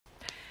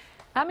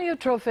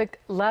Amyotrophic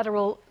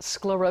lateral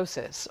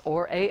sclerosis,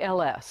 or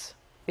ALS,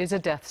 is a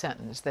death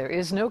sentence. There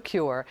is no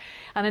cure,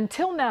 and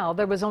until now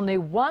there was only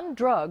one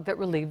drug that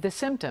relieved the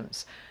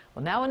symptoms.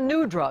 Well, now a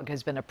new drug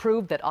has been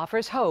approved that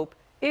offers hope,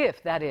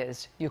 if, that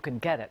is, you can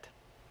get it.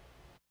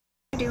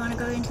 Do you want to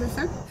go into the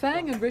sun?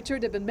 Fang and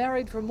Richard have been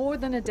married for more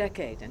than a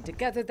decade, and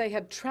together they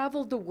have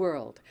traveled the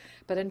world.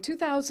 But in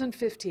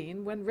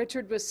 2015, when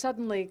Richard was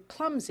suddenly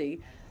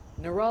clumsy,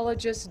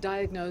 neurologists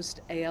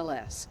diagnosed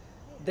ALS.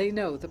 They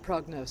know the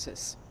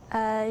prognosis.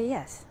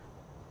 Yes.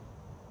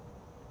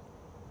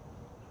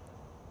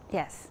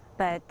 Yes,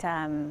 but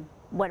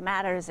what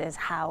matters is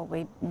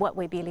what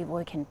we believe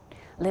we can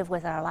live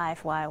with our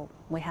life while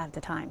we have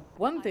the time.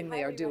 One thing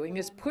they are doing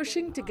is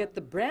pushing to get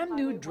the brand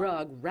new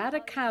drug,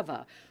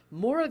 Radicava,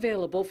 more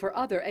available for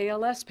other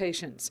ALS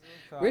patients.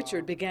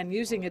 Richard began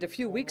using it a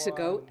few weeks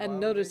ago and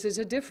notices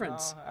a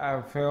difference.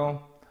 I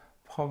feel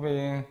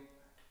probably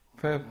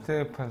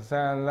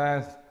 50%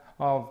 less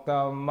of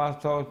the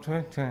muscle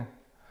twitching.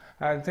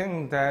 I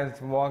think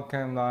that's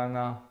working right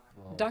now.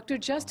 Dr.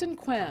 Justin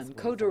Kwan,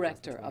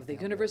 co-director of the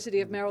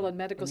University of Maryland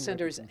Medical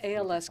Center's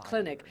ALS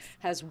clinic,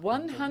 has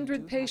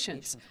 100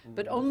 patients,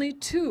 but only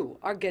 2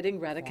 are getting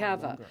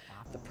Radicava.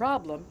 The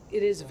problem,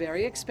 it is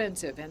very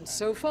expensive, and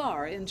so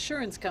far,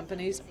 insurance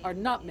companies are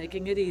not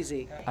making it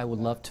easy. I would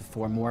love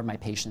for more of my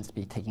patients to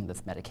be taking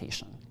this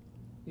medication.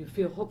 You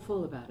feel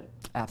hopeful about it?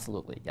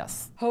 Absolutely,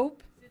 yes.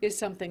 Hope is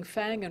something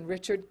Fang and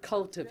Richard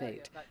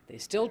cultivate. They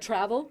still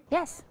travel?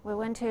 Yes, we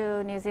went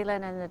to New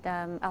Zealand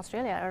and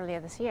Australia earlier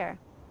this year.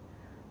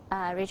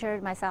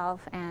 Richard,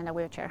 myself, and a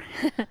wheelchair.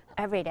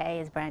 Every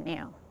day is brand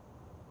new.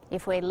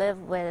 If we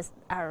live with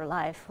our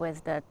life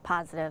with the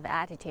positive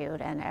attitude,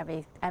 and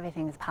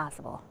everything is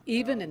possible.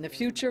 Even in the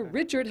future,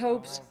 Richard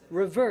hopes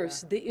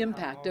reverse the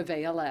impact of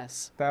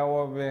ALS. That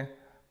would be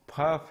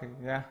perfect,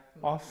 yeah,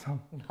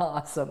 awesome.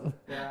 Awesome.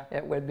 Yeah.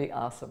 It would be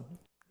awesome.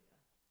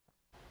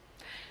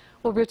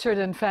 Well, Richard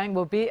and Fang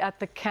will be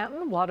at the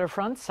Canton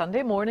waterfront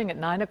Sunday morning at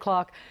 9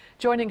 o'clock,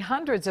 joining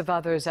hundreds of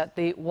others at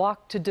the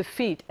Walk to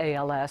Defeat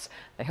ALS.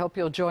 They hope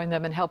you'll join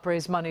them and help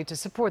raise money to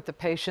support the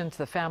patients,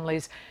 the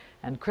families,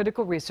 and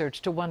critical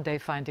research to one day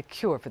find a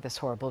cure for this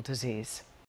horrible disease.